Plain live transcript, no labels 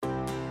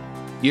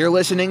You're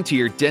listening to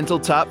your Dental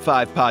Top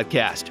 5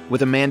 podcast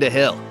with Amanda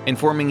Hill,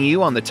 informing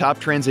you on the top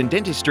trends in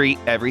dentistry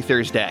every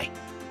Thursday.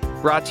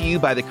 Brought to you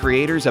by the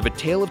creators of A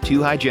Tale of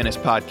Two Hygienists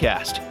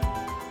podcast.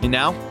 And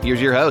now, here's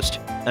your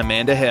host,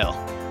 Amanda Hill.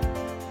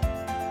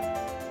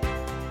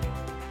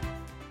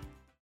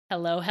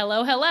 Hello,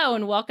 hello, hello,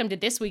 and welcome to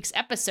this week's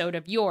episode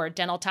of your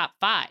Dental Top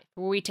 5,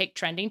 where we take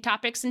trending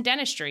topics in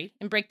dentistry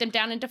and break them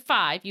down into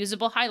 5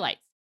 usable highlights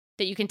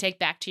that you can take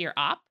back to your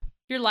op,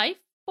 your life,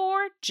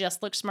 or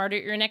just look smarter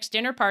at your next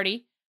dinner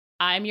party.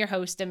 I'm your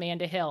host,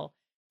 Amanda Hill.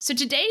 So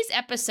today's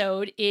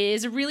episode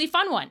is a really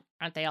fun one.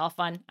 Aren't they all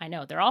fun? I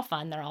know, they're all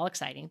fun. They're all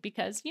exciting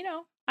because,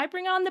 I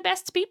bring on the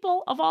best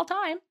people of all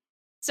time.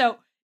 So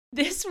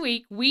this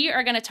week, we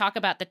are going to talk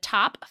about the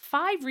top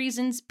 5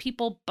 reasons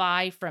people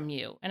buy from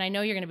you. And I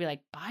know you're going to be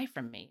like, buy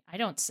from me? I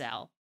don't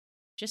sell.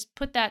 Just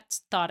put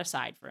that thought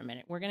aside for a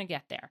minute. We're going to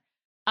get there.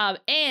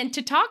 And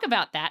to talk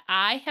about that,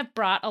 I have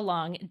brought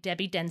along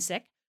Debbie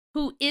Dencik,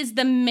 who is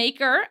the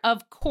maker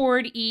of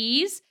Cord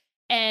Ease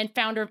and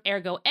founder of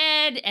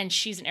ErgoEd, and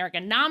she's an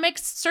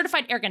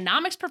certified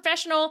ergonomics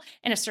professional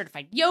and a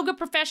certified yoga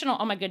professional.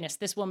 Oh my goodness,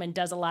 this woman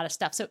does a lot of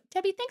stuff. So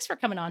Debbie, thanks for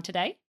coming on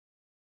today.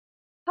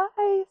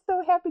 Hi,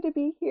 so happy to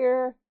be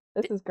here.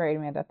 This is great,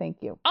 Amanda. Thank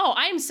you. Oh,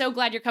 I am so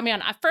glad you're coming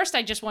on. First,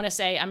 I just want to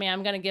say, I'm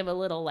going to give a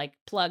little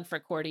plug for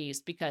Cord Ease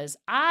because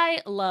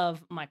I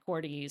love my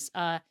Cord Ease,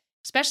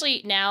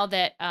 especially now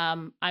that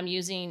I'm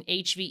using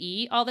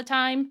HVE all the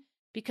time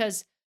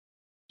because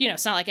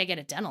it's not like I get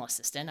a dental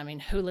assistant. I mean,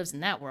 who lives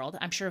in that world?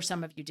 I'm sure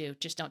some of you do.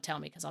 Just don't tell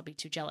me because I'll be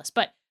too jealous.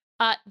 But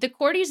the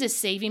Cord Ease is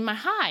saving my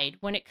hide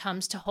when it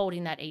comes to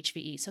holding that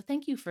HVE. So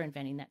thank you for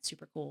inventing that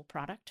super cool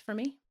product for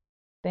me.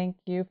 Thank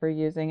you for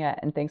using it.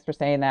 And thanks for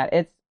saying that.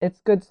 It's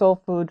good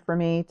soul food for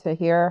me to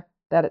hear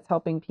that it's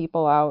helping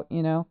people out,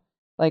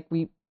 like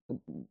we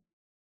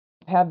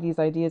have these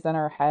ideas in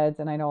our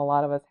heads. And I know a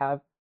lot of us have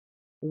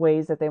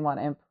ways that they want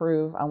to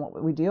improve on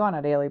what we do on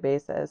a daily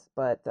basis,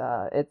 but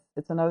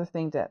it's another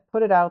thing to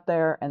put it out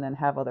there and then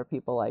have other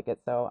people like it.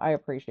 So I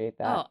appreciate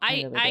that. Oh,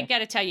 I got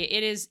to tell you,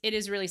 it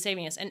is really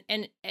saving us.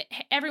 And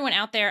everyone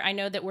out there, I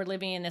know that we're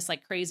living in this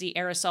crazy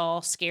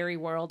aerosol, scary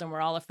world, and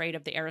we're all afraid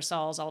of the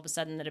aerosols all of a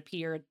sudden that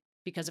appeared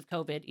because of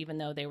COVID, even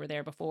though they were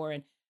there before.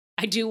 And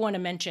I do want to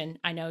mention,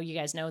 I know you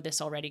guys know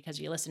this already because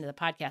you listen to the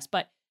podcast,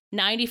 but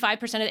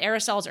 95% of the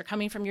aerosols are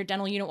coming from your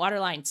dental unit water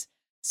lines.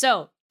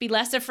 So be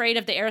less afraid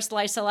of the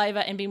aerosolized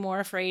saliva and be more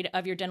afraid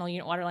of your dental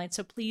unit water lines.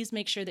 So please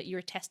make sure that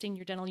you're testing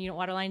your dental unit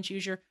water lines.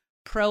 Use your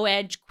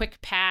ProEdge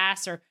Quick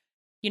Pass or,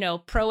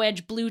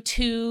 ProEdge Blue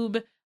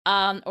Tube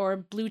or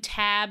Blue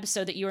Tab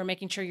so that you are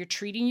making sure you're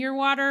treating your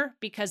water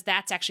because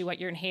that's actually what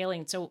you're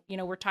inhaling. So,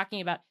 we're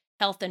talking about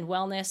health and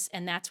wellness,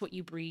 and that's what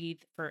you breathe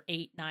for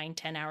 8, 9,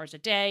 10 hours a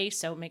day.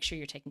 So make sure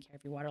you're taking care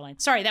of your water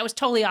lines. Sorry, that was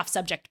totally off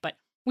subject, but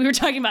we were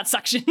talking about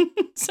suction.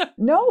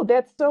 No,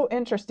 that's so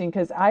interesting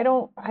because I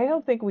don't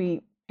think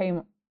we pay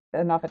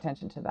enough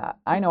attention to that.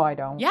 I know I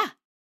don't. Yeah.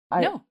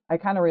 I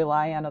kind of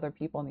rely on other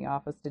people in the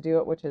office to do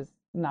it, which is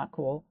not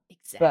cool.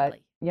 Exactly. But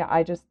yeah,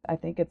 I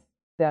think it's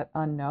that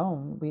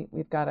unknown.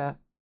 We've got to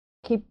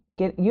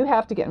you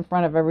have to get in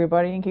front of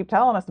everybody and keep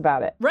telling us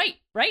about it. Right.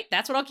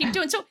 That's what I'll keep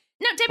doing. So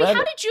now, Debbie,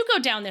 how did you go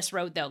down this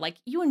road though?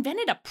 You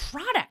invented a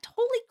product.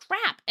 Holy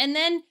crap. And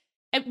then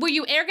were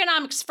you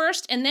ergonomics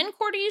first and then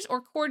Cord Ease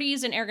or Cord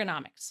Ease and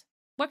ergonomics?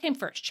 What came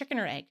first, chicken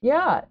or egg?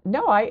 Yeah,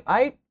 no,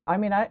 I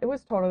mean, it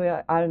was totally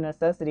out of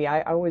necessity.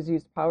 I always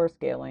used power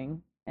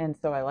scaling, and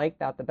so I liked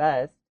that the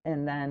best.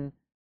 And then,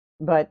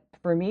 but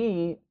for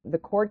me, the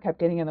cord kept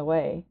getting in the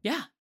way.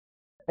 Yeah.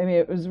 I mean,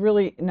 it was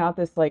really not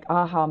this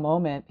aha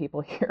moment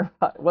people hear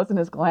about. It wasn't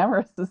as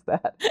glamorous as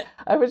that.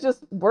 I was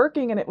just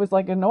working and it was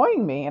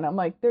annoying me. And I'm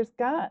like, there's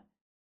got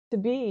to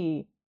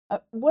be,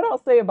 what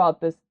I'll say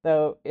about this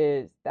though,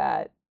 is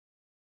that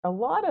a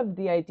lot of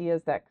the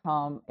ideas that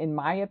come, in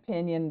my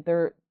opinion,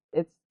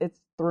 it's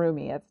through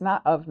me. It's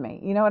not of me.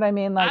 You know what I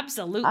mean?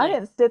 Absolutely. I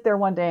didn't sit there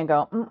one day and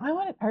go,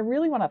 I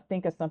really want to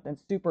think of something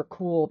super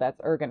cool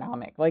that's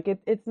ergonomic.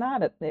 It's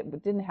not. It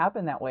didn't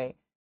happen that way.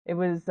 It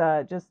was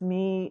just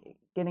me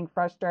getting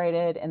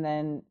frustrated and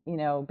then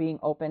being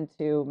open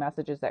to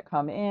messages that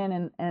come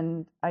in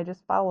and I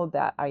just followed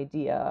that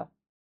idea,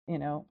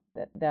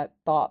 that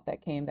thought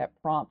that came, that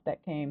prompt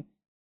that came.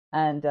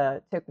 And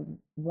took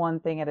one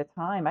thing at a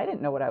time. I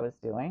didn't know what I was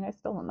doing. I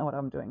still don't know what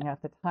I'm doing half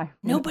the time.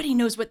 Nobody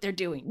knows what they're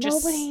doing.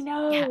 Nobody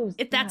knows.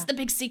 Yeah, that's the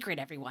big secret,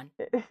 everyone.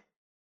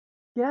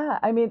 Yeah,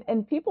 I mean,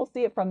 and people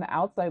see it from the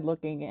outside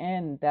looking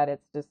in that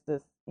it's just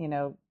this,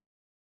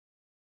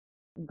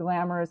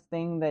 glamorous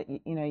thing that,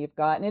 you've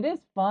got. And it is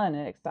fun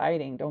and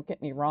exciting. Don't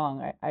get me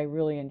wrong. I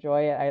really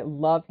enjoy it. I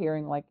love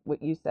hearing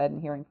what you said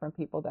and hearing from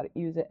people that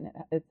use it and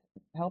it's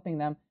helping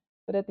them.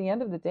 But at the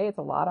end of the day, it's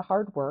a lot of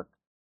hard work.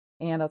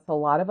 And it's a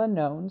lot of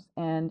unknowns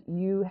and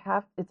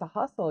it's a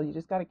hustle. You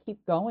just got to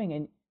keep going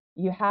and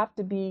you have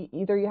to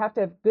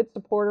have good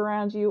support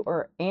around you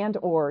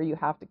or you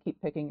have to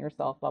keep picking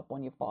yourself up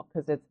when you fall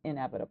because it's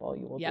inevitable.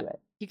 You will do it.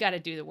 You got to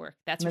do the work.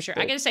 That's for sure.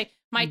 I got to say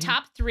my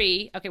top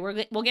 3, okay,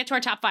 we'll get to our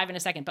top 5 in a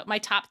second, but my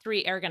top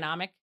 3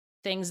 ergonomic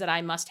things that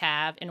I must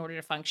have in order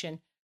to function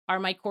are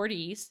my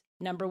Cordy's,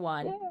 number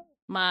one, Yeah.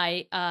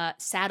 my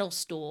saddle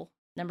stool,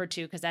 number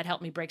two, because that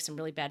helped me break some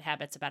really bad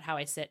habits about how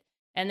I sit.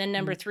 And then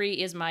number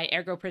three is my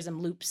Ergo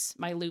Prism loops,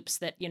 my loops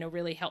that,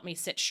 really help me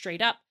sit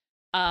straight up.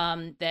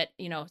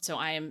 So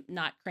I am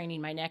not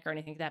craning my neck or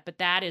anything like that, but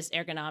that is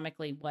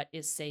ergonomically what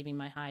is saving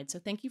my hide. So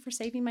thank you for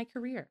saving my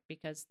career,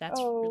 because that's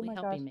Oh really my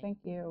gosh, helping me. thank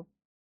you.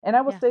 And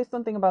I will Yeah. say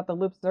something about the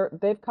loops.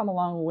 They've come a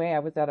long way. I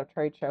was at a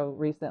trade show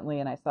recently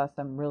and I saw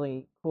some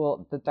really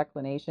cool. The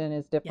declination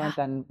is different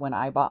Yeah. than when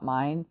I bought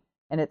mine,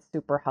 and it's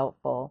super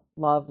helpful.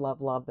 Love,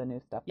 love, love the new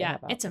stuff they Yeah,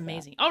 have out it's with that.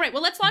 amazing. All right,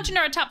 well, let's launch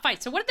into our top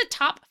five. So what are the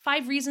top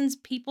 5 reasons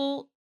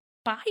people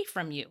buy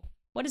from you?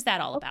 What is that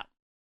all about?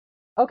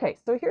 Okay,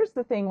 so here's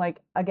the thing. Like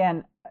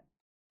again,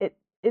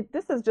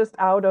 this is just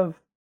out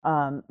of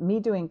me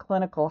doing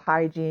clinical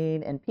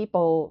hygiene and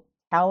people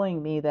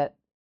telling me that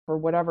for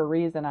whatever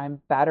reason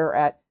I'm better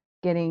at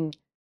getting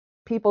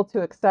people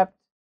to accept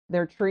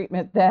their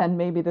treatment than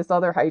maybe this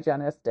other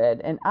hygienist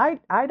did. And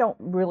I don't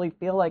really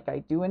feel like I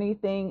do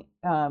anything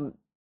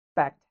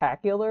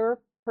spectacular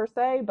per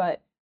se,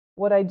 but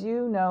what I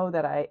do know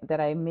that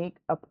I make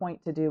a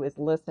point to do is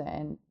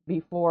listen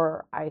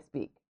before I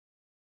speak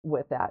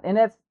with that. And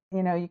it's,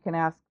 you can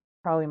ask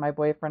probably my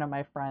boyfriend and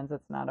my friends.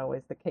 It's not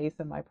always the case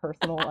in my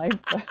personal life,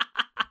 but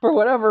for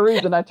whatever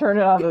reason, I turn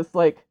it on this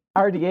like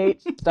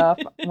RDH stuff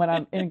when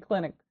I'm in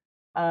clinic.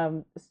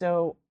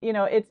 So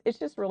it's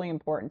just really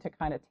important to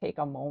kind of take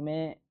a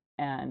moment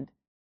and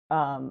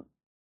kind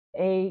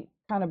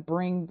of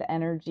bring the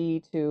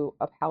energy to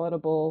a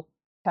palatable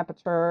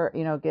temperature.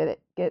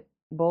 Get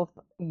both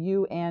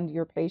you and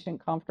your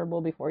patient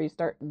comfortable before you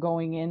start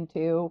going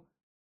into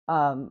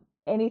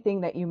anything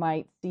that you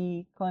might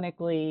see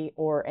clinically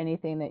or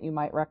anything that you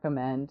might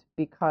recommend,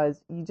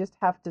 because you just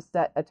have to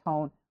set a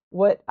tone.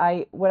 What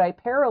I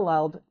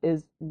paralleled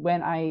is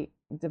when I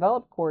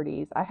developed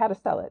Cordy's, I had to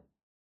sell it.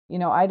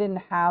 I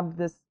didn't have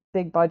this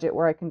big budget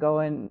where I can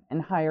go in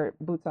and hire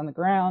boots on the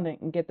ground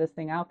and get this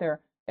thing out there.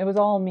 It was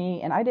all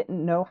me, and I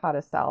didn't know how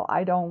to sell.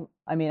 I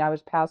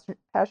was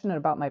passionate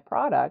about my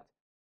product,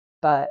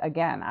 but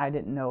again, I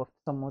didn't know if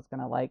someone was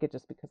going to like it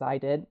just because I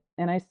did.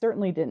 And I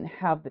certainly didn't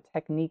have the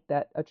technique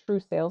that a true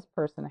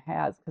salesperson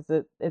has,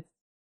 because it's,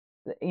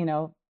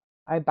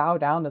 I bow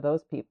down to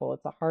those people.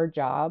 It's a hard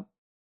job,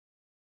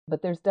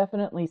 but there's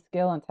definitely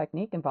skill and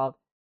technique involved.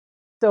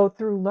 So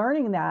through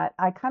learning that,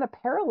 I kind of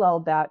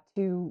paralleled that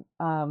to,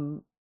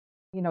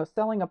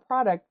 selling a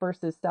product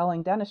versus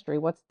selling dentistry.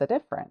 What's the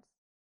difference?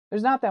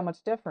 There's not that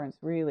much difference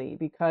really,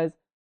 because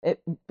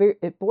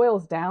it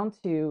boils down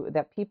to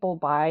that people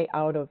buy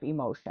out of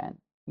emotion,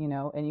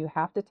 and you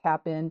have to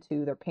tap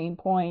into their pain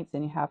points,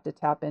 and you have to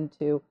tap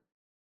into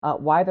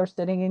why they're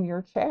sitting in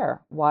your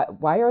chair.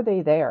 Why are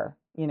they there?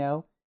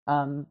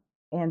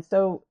 And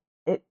so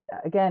it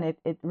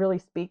really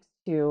speaks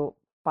to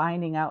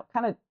finding out,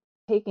 kind of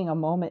taking a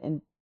moment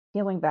and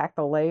peeling back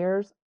the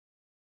layers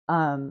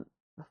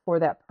for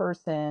that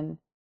person,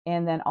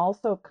 and then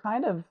also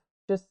kind of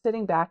just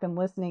sitting back and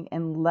listening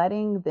and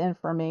letting the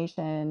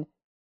information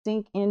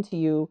sink into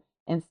you,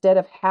 instead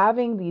of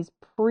having these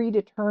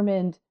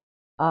predetermined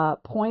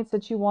points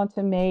that you want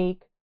to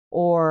make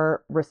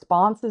or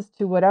responses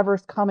to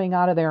whatever's coming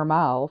out of their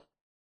mouth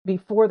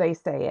before they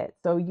say it.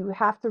 So you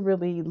have to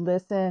really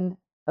listen,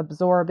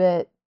 absorb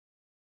it,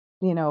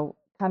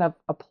 kind of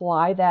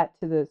apply that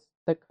to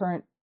the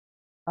current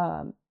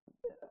um,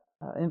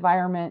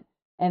 environment,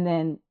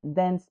 and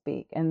then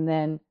speak, and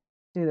then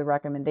do the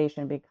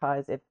recommendation.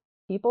 Because if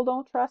people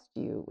don't trust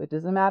you, it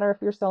doesn't matter if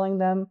you're selling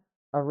them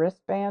a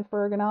wristband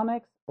for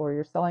ergonomics or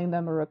you're selling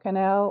them a root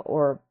canal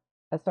or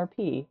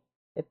SRP.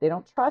 If they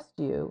don't trust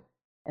you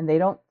and they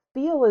don't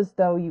feel as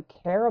though you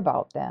care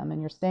about them,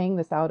 and you're saying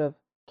this out of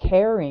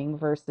caring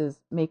versus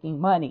making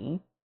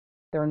money,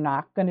 they're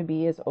not going to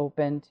be as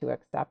open to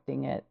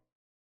accepting it.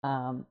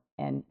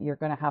 And you're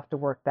going to have to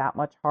work that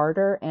much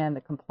harder, and the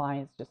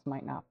compliance just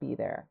might not be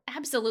there.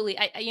 Absolutely.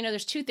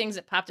 There's 2 things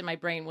that popped in my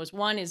brain.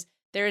 One is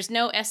there is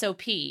no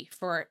SOP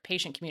for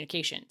patient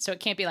communication. So it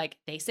can't be like,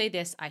 they say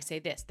this, I say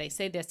this, they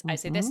say this, I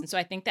say this. And so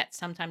I think that's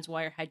sometimes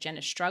why our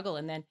hygienists struggle.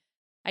 And then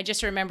I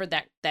just remembered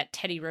that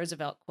Teddy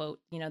Roosevelt quote,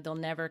 they'll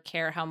never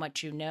care how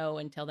much you know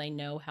until they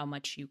know how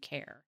much you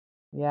care.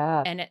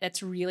 Yeah. And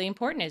that's really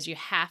important, is you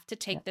have to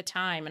take the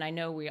time. And I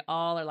know we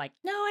all are like,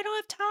 no, I don't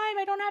have time.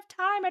 I don't have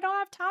time. I don't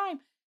have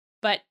time.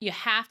 But you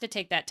have to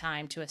take that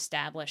time to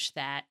establish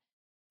that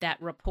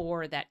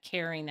rapport, that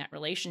caring, that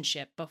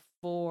relationship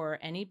before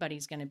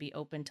anybody's going to be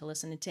open to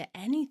listening to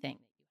anything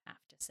that you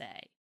have to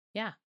say.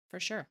 Yeah, for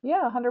sure.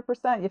 Yeah,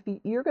 100%. If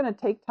you're going to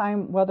take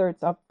time, whether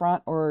it's up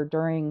front or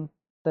during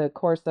the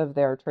course of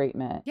their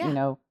treatment,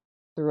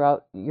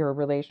 throughout your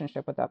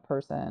relationship with that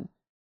person.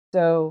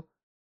 So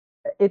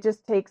it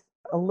just takes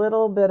a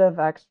little bit of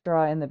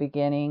extra in the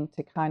beginning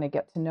to kind of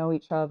get to know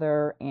each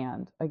other,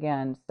 and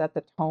again, set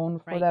the tone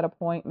for that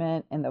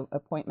appointment and the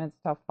appointments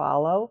to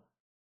follow.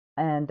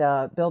 And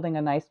building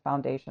a nice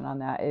foundation on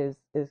that is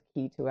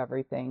key to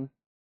everything.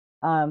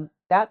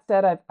 That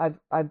said,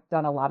 I've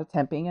done a lot of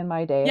temping in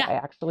my day. Yeah. I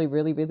actually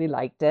really, really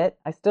liked it.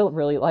 I still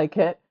really like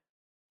it.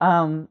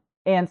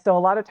 And so a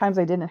lot of times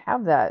I didn't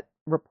have that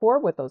rapport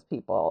with those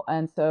people.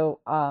 And so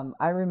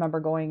I remember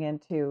going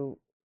into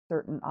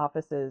certain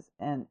offices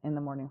and in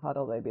the morning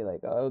huddle, they'd be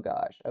like, oh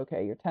gosh,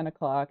 okay, your 10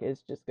 o'clock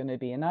is just going to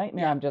be a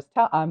nightmare.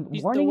 Yeah. I'm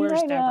He's the warning you worst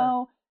right ever.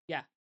 now.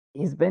 Yeah.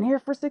 He's been here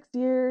for 6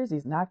 years.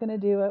 He's not going to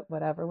do it,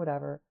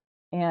 whatever.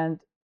 And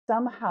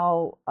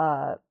somehow,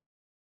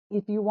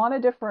 if you want a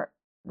different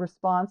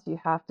response, you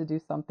have to do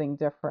something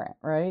different,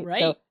 right?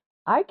 Right. So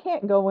I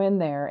can't go in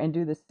there and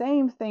do the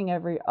same thing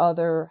every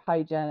other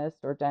hygienist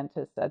or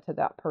dentist said to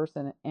that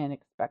person and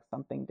expect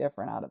something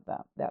different out of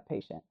that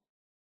patient.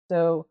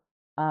 So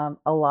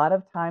a lot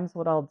of times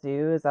what I'll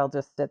do is I'll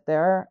just sit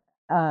there.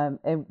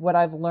 And what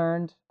I've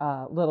learned,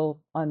 little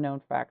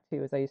unknown fact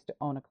too, is I used to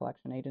own a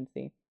collection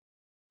agency.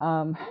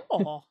 Um,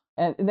 Oh.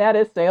 and that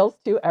is sales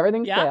too,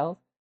 everything's Yeah. sales.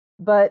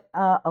 But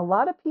a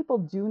lot of people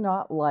do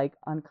not like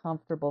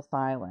uncomfortable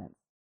silence.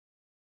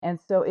 And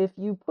so if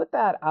you put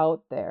that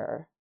out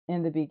there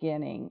in the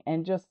beginning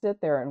and just sit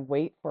there and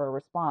wait for a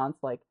response,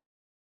 like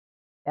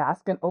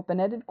ask an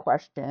open-ended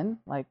question,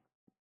 like,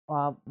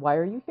 why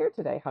are you here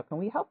today? How can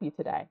we help you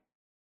today?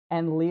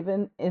 And leave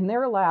in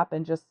their lap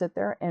and just sit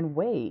there and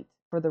wait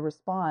for the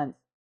response,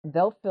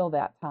 they'll fill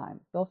that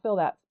time. They'll fill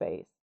that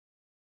space.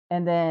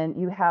 And then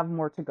you have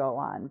more to go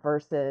on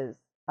versus,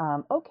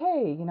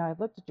 okay, I've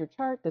looked at your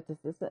chart, this,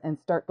 and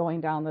start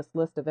going down this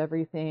list of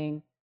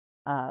everything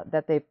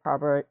that they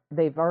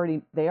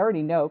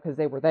already know because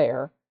they were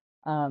there,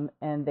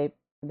 and they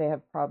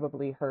have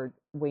probably heard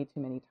way too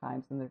many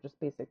times, and they're just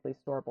basically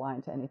store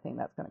blind to anything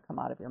that's going to come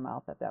out of your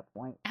mouth at that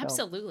point. So,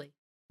 Absolutely.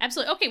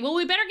 Okay, well,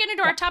 we better get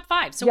into yeah. our top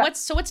 5. So Yeah.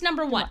 what's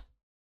number 1?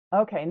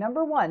 Okay,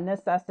 number 1,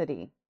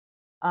 necessity.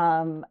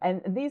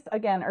 And these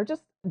again are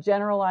just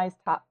generalized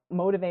top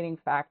motivating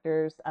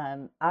factors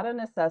out of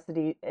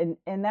necessity, and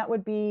that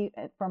would be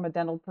from a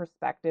dental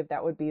perspective,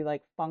 that would be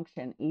like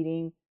function,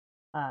 eating,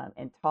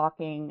 and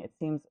talking. It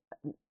seems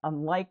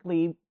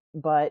unlikely,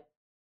 but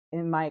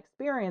in my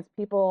experience,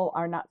 people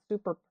are not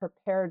super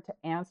prepared to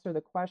answer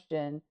the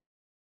question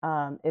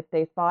if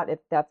they thought if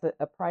that's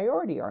a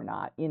priority or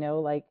not.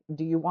 Like,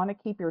 do you want to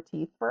keep your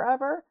teeth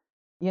forever?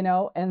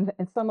 And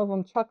some of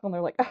them chuckle and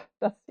they're like, oh,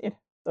 that's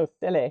so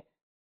silly.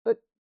 But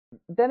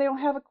then they don't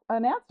have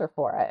an answer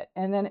for it.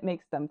 And then it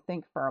makes them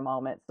think for a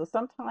moment. So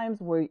sometimes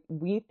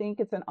we think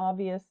it's an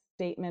obvious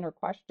statement or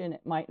question.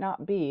 It might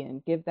not be,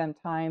 and give them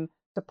time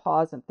to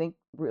pause and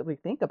really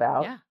think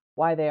about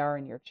why they are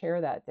in your chair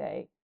that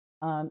day.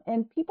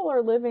 And people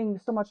are living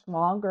so much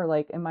longer.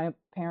 Like in our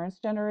parents'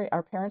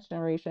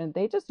 generation,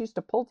 they just used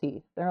to pull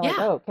teeth. They're like,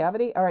 oh,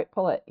 cavity, all right,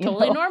 pull it.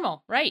 Totally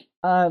normal, right?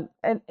 But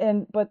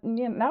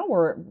now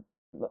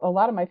a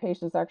lot of my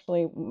patients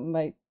actually,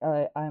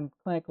 I'm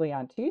clinically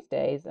on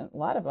Tuesdays, and a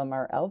lot of them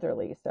are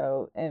elderly.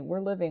 So, and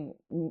we're living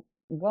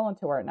well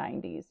into our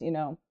 90s.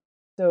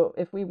 So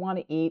if we want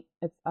to eat,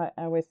 I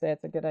always say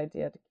it's a good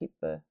idea to keep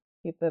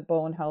the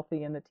bone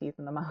healthy and the teeth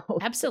in the mouth.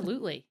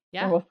 Absolutely,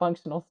 yeah. From a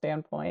functional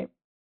standpoint.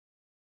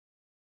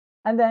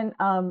 And then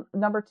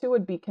number 2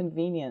 would be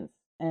convenience.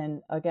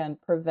 And again,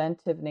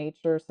 preventive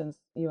nature, since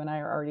you and I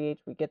are RDH,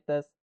 we get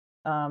this.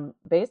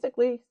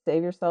 Basically,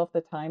 save yourself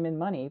the time and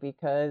money,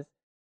 because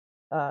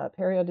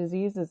perio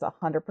disease is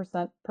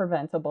 100%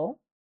 preventable.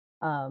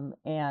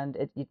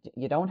 And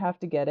you don't have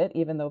to get it,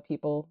 even though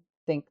people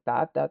think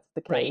that's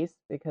the case,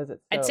 because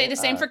it's I'd say the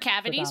same for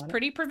cavities, predominant.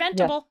 pretty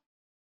preventable.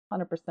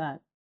 Yes,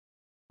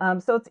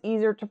 100%. So it's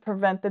easier to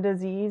prevent the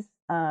disease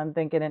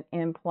than get an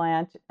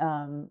implant.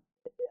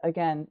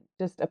 Again,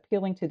 just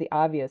appealing to the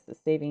obvious is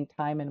saving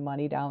time and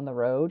money down the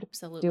road.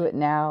 Absolutely. Do it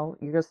now.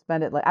 You're going to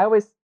spend it. Like I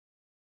always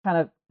kind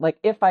of like,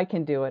 if I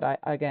can do it,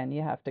 again,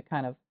 you have to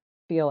kind of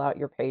feel out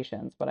your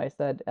patience. But I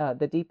said,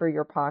 the deeper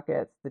your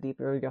pockets, the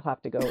deeper you'll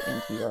have to go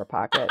into your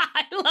pocket.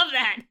 I love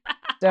that.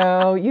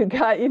 So you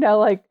got,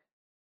 like,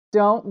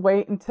 don't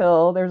wait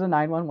until there's a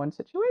 911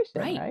 situation,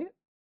 right?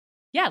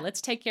 Yeah,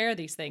 let's take care of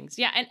these things.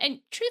 Yeah,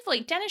 and truthfully,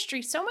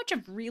 dentistry, so much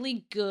of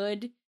really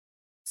good,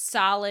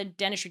 solid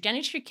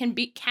dentistry can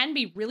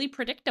be really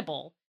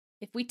predictable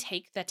if we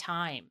take the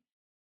time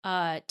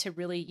to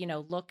really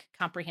look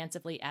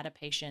comprehensively at a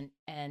patient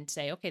and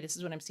say, okay, this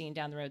is what I'm seeing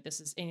down the road,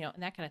 this is and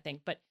that kind of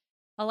thing. But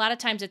a lot of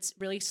times it's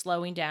really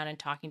slowing down and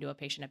talking to a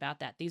patient about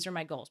that. These are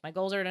my goals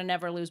are to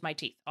never lose my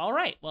teeth. All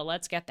right, well,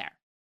 let's get there.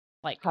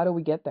 Like, how do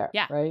we get there?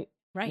 Yeah, right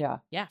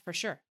yeah, for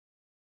sure.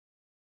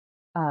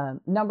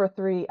 Number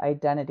 3,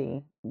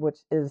 identity, which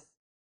is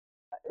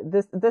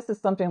this is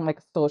something like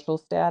social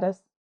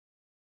status.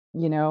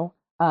 The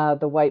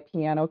white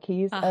piano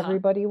keys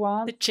everybody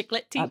wants. The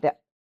chiclet teeth.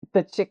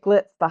 The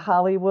chiclets, the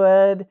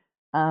Hollywood.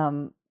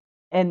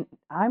 And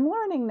I'm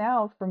learning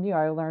now from you,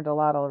 I learned a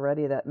lot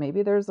already, that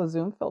maybe there's a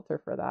Zoom filter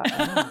for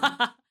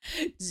that.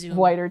 Zoom.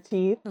 Whiter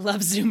teeth. I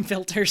love Zoom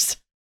filters.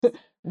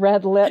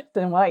 Red lips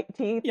and white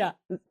teeth. Yeah.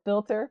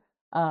 Filter.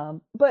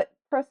 But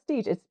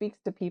prestige, it speaks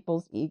to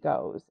people's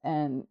egos.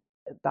 And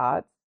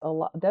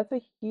that's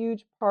a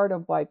huge part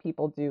of why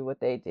people do what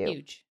they do.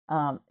 Huge.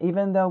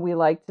 Even though we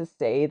like to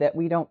say that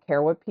we don't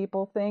care what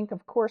people think,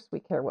 of course we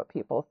care what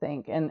people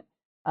think. And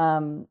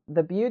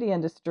the beauty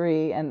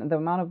industry and the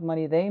amount of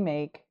money they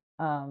make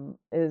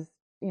is,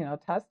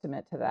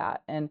 testament to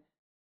that. And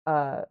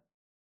uh,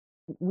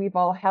 we've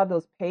all had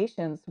those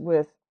patients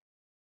with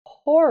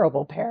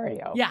horrible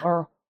perio Yeah.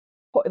 or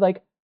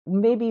like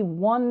maybe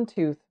one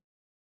tooth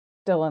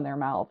still in their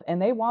mouth,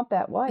 and they want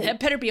that white. It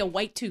better be a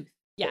white tooth.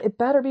 Yeah. It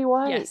better be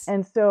white. Yes.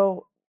 And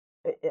so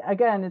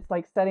again, it's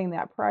like setting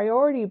that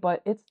priority,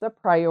 but it's the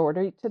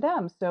priority to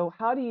them. So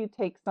how do you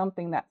take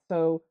something that's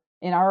so,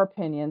 in our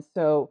opinion,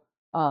 so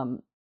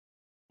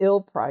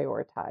ill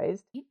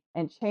prioritized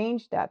and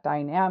change that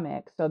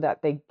dynamic so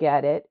that they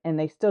get it and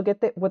they still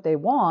get what they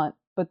want,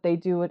 but they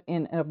do it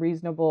in a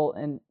reasonable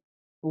and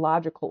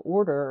logical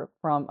order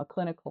from a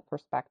clinical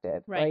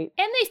perspective, right?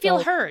 And they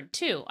feel heard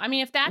too. I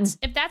mean, if that's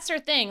their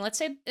thing, let's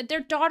say their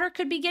daughter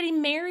could be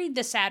getting married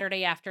the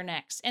Saturday after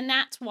next, and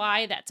that's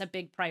why that's a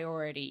big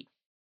priority.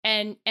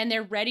 And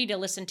they're ready to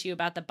listen to you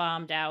about the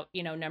bombed out,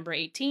 number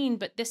 18,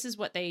 but this is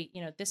what they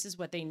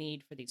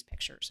need for these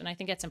pictures. And I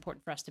think it's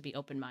important for us to be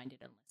open-minded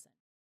and listen.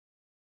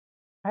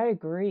 I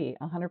agree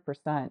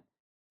 100%.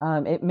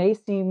 It may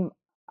seem,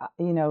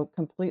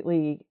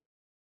 completely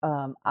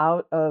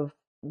out of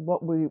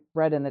what we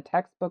read in the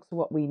textbooks,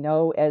 what we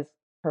know as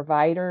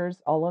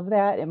providers, all of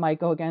that. It might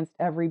go against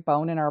every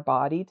bone in our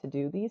body to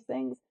do these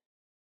things,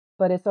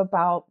 but it's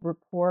about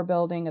rapport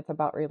building. It's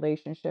about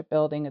relationship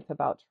building. It's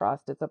about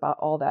trust. It's about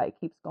all that. It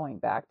keeps going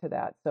back to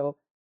that. So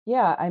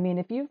yeah, I mean,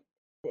 if you,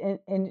 and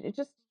it's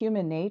just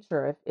human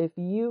nature, if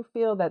you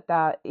feel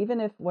that,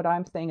 even if what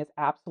I'm saying is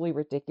absolutely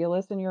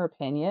ridiculous in your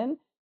opinion,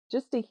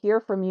 just to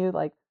hear from you,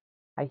 like,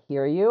 I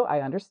hear you,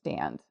 I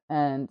understand.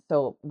 And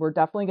so we're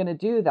definitely going to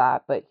do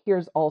that, but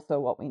here's also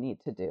what we need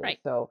to do. Right.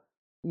 So,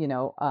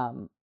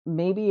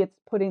 maybe it's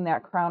putting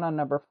that crown on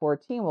number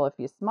 14. Well, if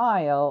you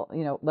smile,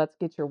 let's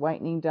get your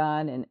whitening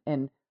done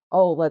and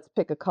oh, let's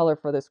pick a color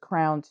for this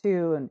crown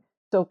too. And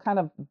so kind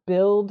of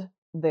build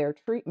their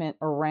treatment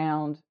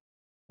around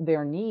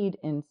their need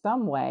in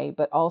some way,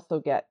 but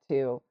also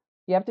you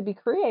have to be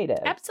creative.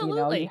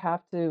 Absolutely. You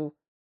have to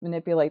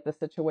manipulate the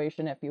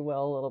situation, if you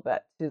will, a little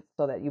bit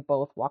so that you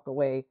both walk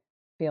away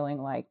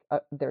feeling like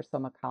there's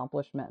some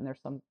accomplishment and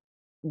there's some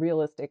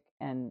realistic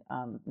and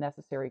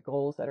necessary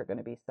goals that are going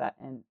to be set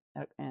and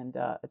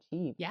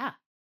achieved. Yeah.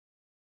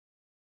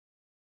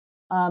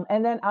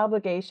 And then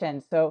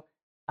obligation. So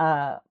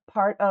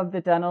part of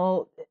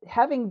the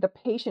having the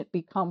patient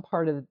become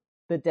part of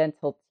the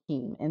dental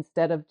team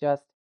instead of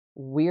just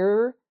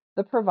we're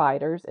the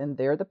providers and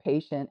they're the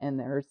patient, and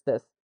there's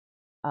this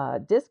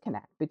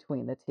disconnect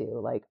between the two.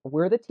 Like,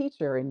 we're the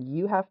teacher and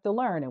you have to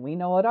learn and we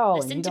know it all.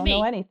 Listen and you to don't me.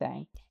 know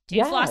anything. Do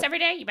you floss every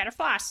day? You better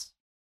floss.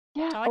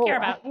 Yeah. That's all I care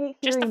about. I hate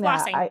just the hearing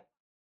flossing.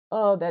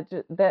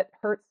 that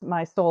hurts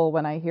my soul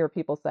when I hear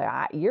people say,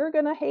 you're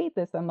going to hate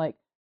this. I'm like,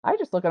 I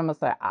just look at them and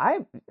say,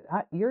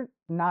 you're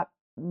not,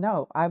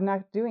 no, I'm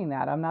not doing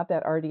that. I'm not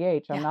that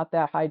RDH. I'm not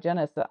that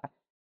hygienist.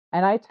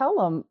 And I tell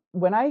them,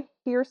 when I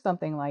hear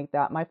something like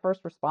that, my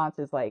first response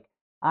is like,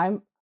 I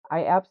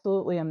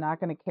absolutely am not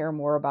going to care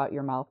more about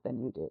your mouth than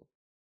you do.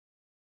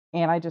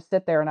 And I just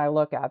sit there and I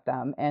look at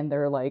them and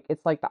they're like,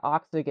 it's like the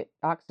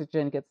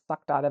oxygen gets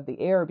sucked out of the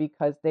air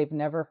because they've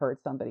never heard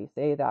somebody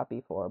say that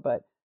before.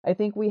 But I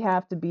think we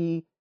have to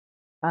be,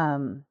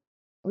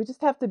 we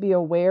just have to be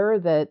aware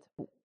that,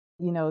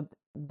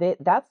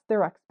 that's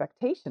their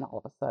expectation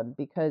all of a sudden,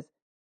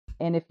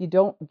 and if you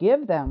don't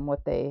give them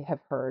what they have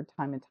heard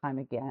time and time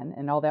again,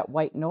 and all that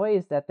white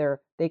noise that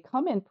they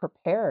come in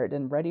prepared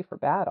and ready for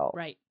battle.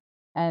 Right.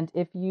 And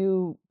if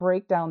you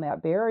break down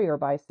that barrier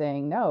by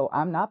saying, no,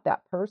 I'm not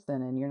that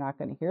person, and you're not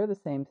going to hear the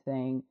same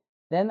thing,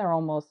 then they're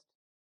almost,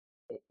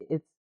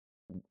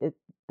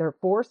 they're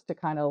forced to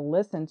kind of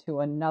listen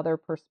to another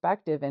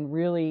perspective and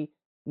really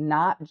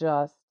not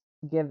just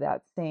give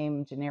that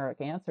same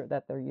generic answer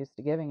that they're used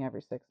to giving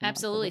every 6 months.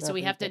 Absolutely. So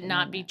we have to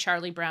not be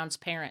Charlie Brown's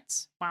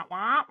parents. Wah,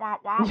 wah, wah,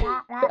 wah,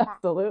 wah, wah.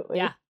 Absolutely.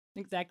 Yeah,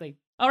 exactly.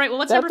 All right. Well,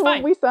 what's That's number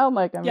 5? what we sound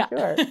like, I'm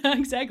sure.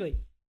 Exactly.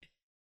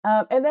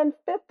 And then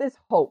 5th is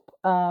hope.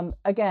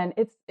 Again,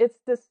 it's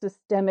the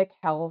systemic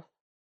health,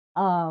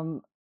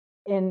 and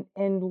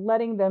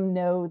letting them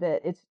know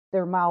that it's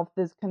their mouth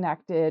is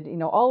connected.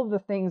 All of the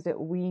things that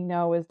we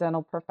know as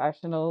dental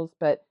professionals,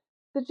 but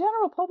the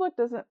general public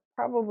doesn't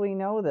probably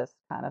know this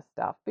kind of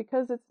stuff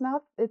because it's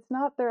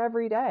not their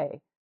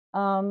everyday.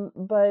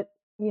 But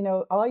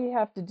all you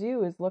have to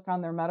do is look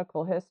on their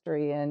medical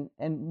history, and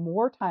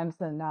more times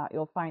than not,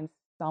 you'll find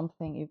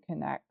something you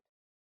connect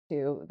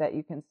to that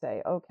you can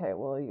say, okay,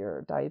 well,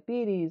 your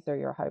diabetes or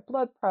your high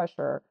blood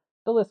pressure,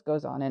 the list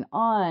goes on and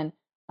on.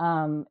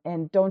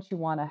 And don't you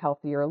want a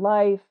healthier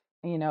life?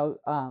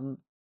 And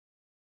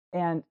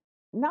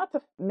not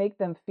to make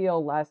them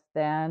feel less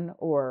than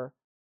or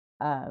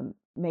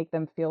make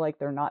them feel like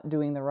they're not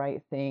doing the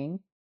right thing,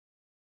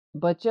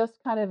 but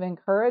just kind of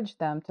encourage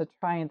them to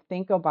try and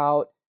think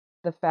about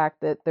the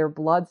fact that their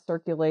blood's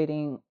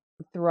circulating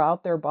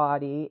throughout their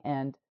body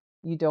and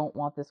you don't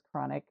want this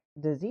chronic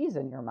disease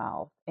in your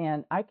mouth.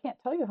 And I can't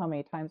tell you how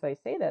many times I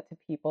say that to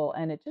people,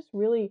 and it just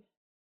really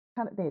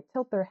kind of, they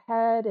tilt their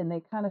head and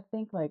they kind of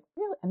think like,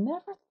 really, I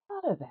never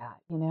thought of that,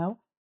 you know?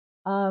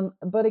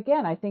 But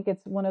again, I think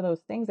it's one of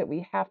those things that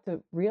we have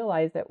to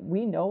realize that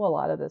we know a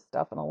lot of this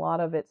stuff and a lot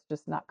of it's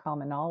just not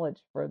common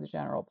knowledge for the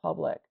general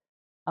public.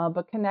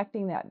 But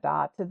connecting that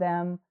dot to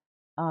them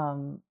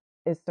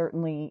is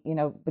certainly, you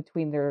know,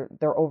 between their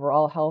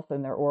overall health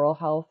and their oral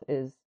health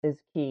is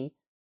key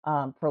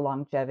for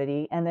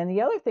longevity. And then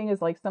the other thing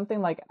is like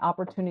something like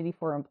opportunity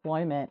for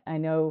employment. I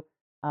know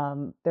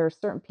there are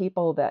certain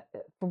people that,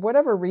 for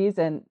whatever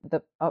reason,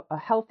 a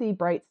healthy,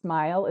 bright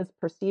smile is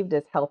perceived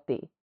as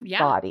healthy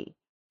body.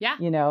 Yeah.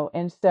 You know,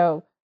 and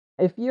so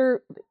if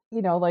you're,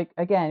 you know, like,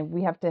 again,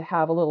 we have to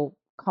have a little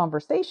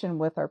conversation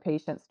with our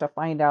patients to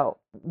find out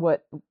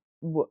what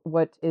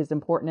is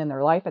important in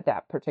their life at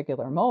that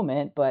particular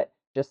moment. But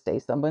just say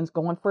someone's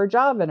going for a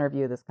job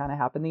interview. This kind of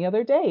happened the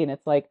other day. And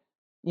it's like,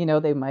 you know,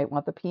 they might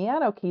want the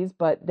piano keys,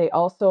 but they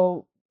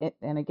also,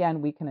 and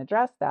again, we can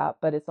address that,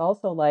 but it's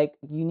also like,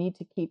 you need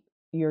to keep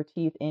your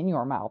teeth in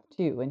your mouth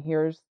too. And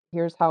here's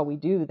how we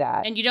do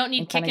that. And you don't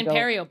need kick and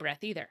perio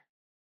breath either.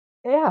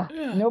 Yeah.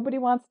 Nobody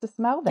wants to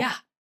smell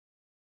that.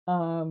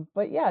 Yeah.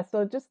 But yeah,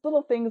 so just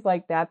little things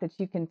like that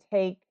you can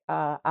take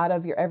out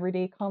of your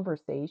everyday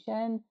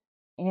conversation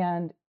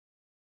and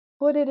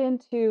put it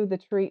into the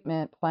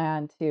treatment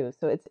plan too.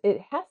 So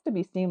it has to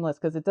be seamless,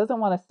 because you don't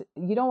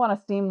want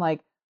to seem like,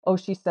 oh,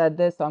 she said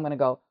this, so I'm going to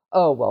go,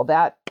 oh, well,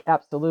 that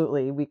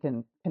absolutely, we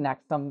can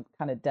connect some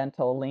kind of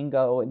dental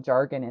lingo and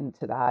jargon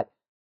into that.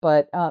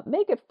 But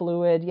make it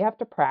fluid. You have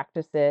to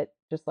practice it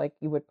just like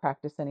you would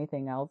practice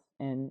anything else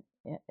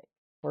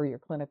for your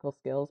clinical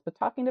skills. But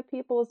talking to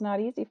people is not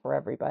easy for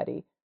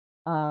everybody.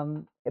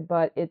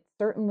 But it's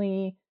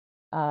certainly,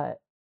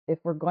 if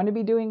we're going to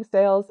be doing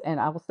sales, and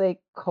I will say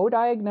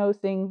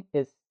co-diagnosing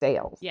is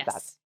sales. Yes.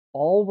 That's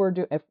all we're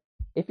doing.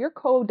 If you're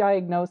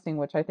co-diagnosing,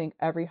 which I think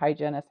every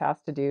hygienist has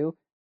to do,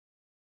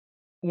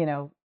 you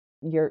know,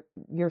 you're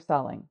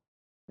selling.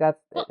 I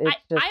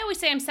always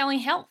say I'm selling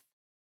health.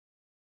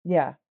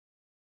 Yeah.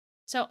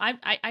 So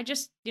I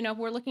just, you know,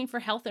 we're looking for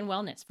health and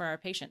wellness for our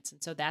patients.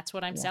 And so that's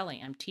what I'm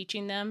selling. I'm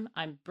teaching them,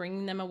 I'm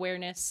bringing them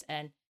awareness,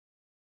 and,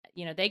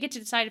 you know, they get to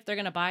decide if they're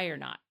going to buy or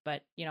not.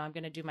 But, you know, I'm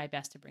going to do my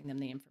best to bring them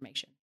the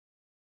information.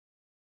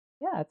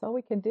 Yeah, that's all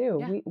we can do.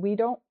 Yeah. We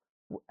don't,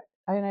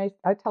 and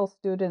I tell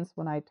students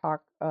when I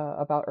talk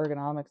about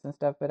ergonomics and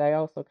stuff, but I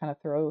also kind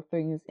of throw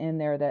things in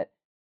there that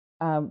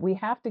we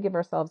have to give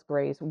ourselves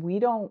grace.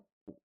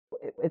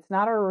 It's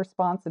not our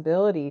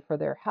responsibility for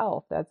their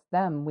health. That's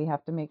them. We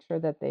have to make sure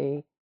that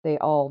they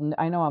all,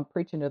 I know I'm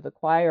preaching to the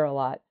choir a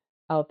lot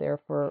out there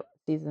for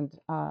seasoned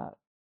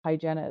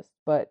hygienists,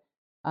 but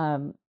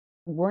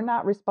we're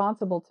not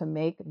responsible to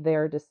make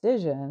their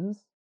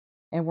decisions,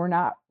 and we're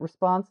not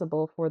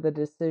responsible for the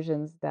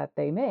decisions that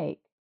they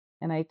make.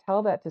 And I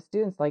tell that to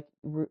students, like,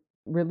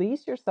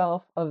 release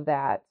yourself of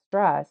that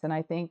stress. And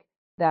I think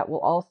that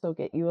will also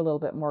get you a little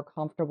bit more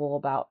comfortable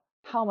about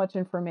how much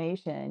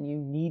information you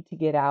need to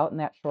get out in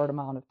that short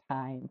amount of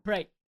time.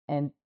 Right.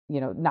 And, you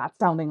know, not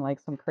sounding like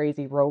some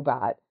crazy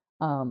robot.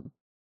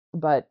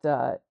 But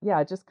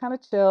yeah, just kind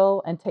of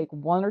chill and take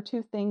one or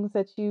two things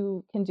that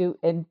you can do,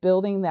 and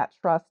building that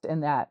trust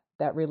and that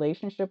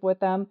relationship with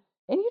them.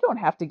 And you don't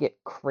have to get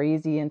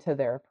crazy into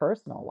their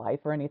personal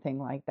life or anything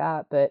like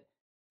that. But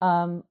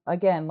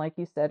again, like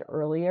you said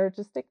earlier,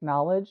 just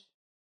acknowledge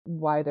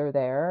why they're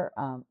there.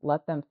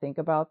 Let them think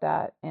about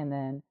that, and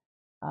then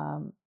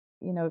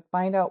you know,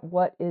 find out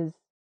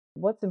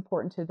what's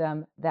important to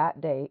them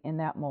that day, in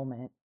that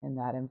moment, in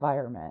that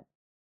environment,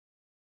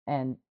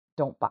 and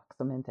don't box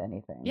them into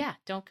anything. Yeah,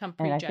 don't come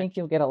prejudged. And I think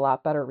you'll get a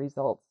lot better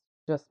results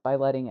just by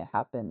letting it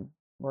happen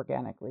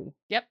organically.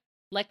 Yep.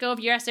 Let go of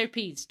your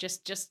SOPs.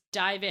 Just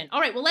dive in.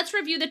 All right, well, let's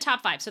review the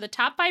top 5. So the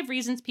top 5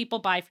 reasons people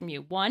buy from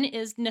you. 1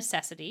 is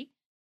necessity.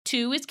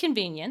 2 is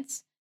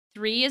convenience.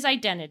 3 is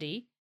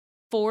identity.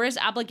 4 is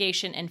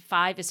obligation. And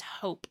 5 is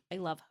hope. I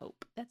love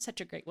hope. That's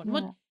such a great one. Yeah.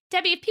 Well,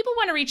 Debbie, if people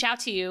want to reach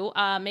out to you,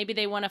 maybe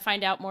they want to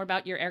find out more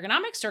about your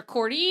ergonomics or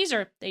Cordy's,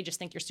 or they just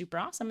think you're super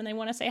awesome and they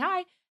want to say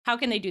hi, how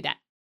can they do that?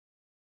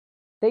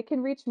 They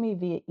can reach me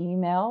via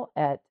email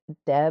at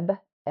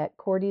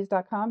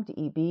deb@cordeze.com,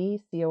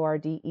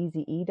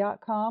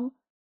 debcordeze.com.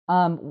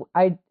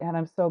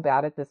 I'm so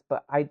bad at this,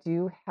 but I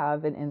do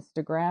have an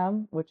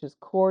Instagram, which is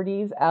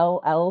Cordeze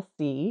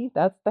LLC.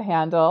 That's the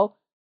handle.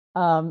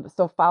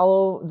 So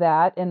follow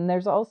that. And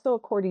there's also a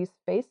Cordeze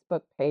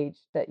Facebook page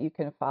that you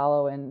can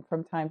follow. And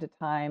from time to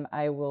time,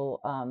 I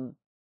will,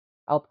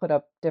 I'll put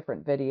up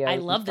different videos. I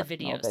love the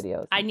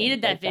videos. I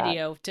needed that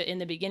video in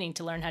the beginning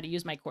to learn how to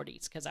use my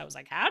Cordeze, because I was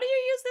like, how do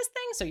you use this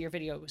thing? So your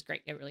video was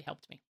great. It really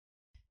helped me.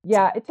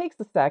 Yeah, it takes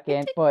a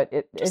second, but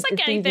it's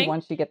like easy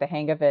once you get the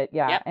hang of it.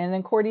 Yeah. Yep. And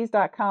then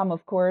Cordeze.com,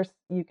 of course,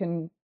 you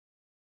can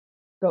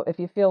go, if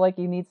you feel like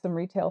you need some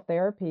retail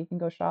therapy, you can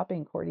go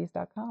shopping,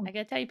 Cordeze.com. I got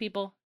to tell you,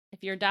 people,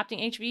 if you're adopting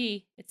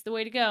HVE, it's the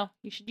way to go.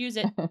 You should use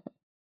it.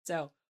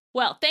 So,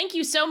 well, thank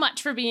you so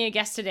much for being a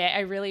guest today.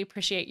 I really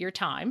appreciate your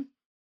time.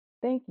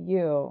 Thank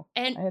you.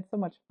 And I had so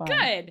much fun.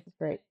 good. It's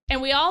great.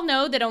 And we all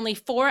know that only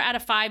 4 out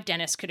of 5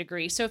 dentists could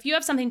agree. So if you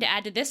have something to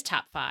add to this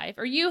top 5,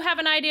 or you have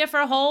an idea for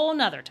a whole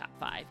nother top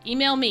 5,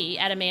 email me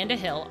at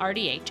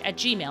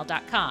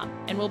amandahillrdh@gmail.com,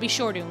 and we'll be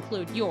sure to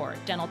include your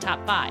dental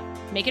top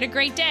 5. Make it a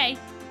great day.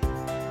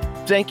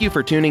 Thank you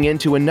for tuning in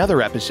to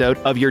another episode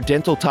of your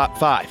Dental Top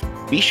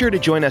 5. Be sure to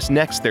join us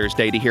next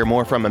Thursday to hear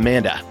more from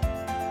Amanda.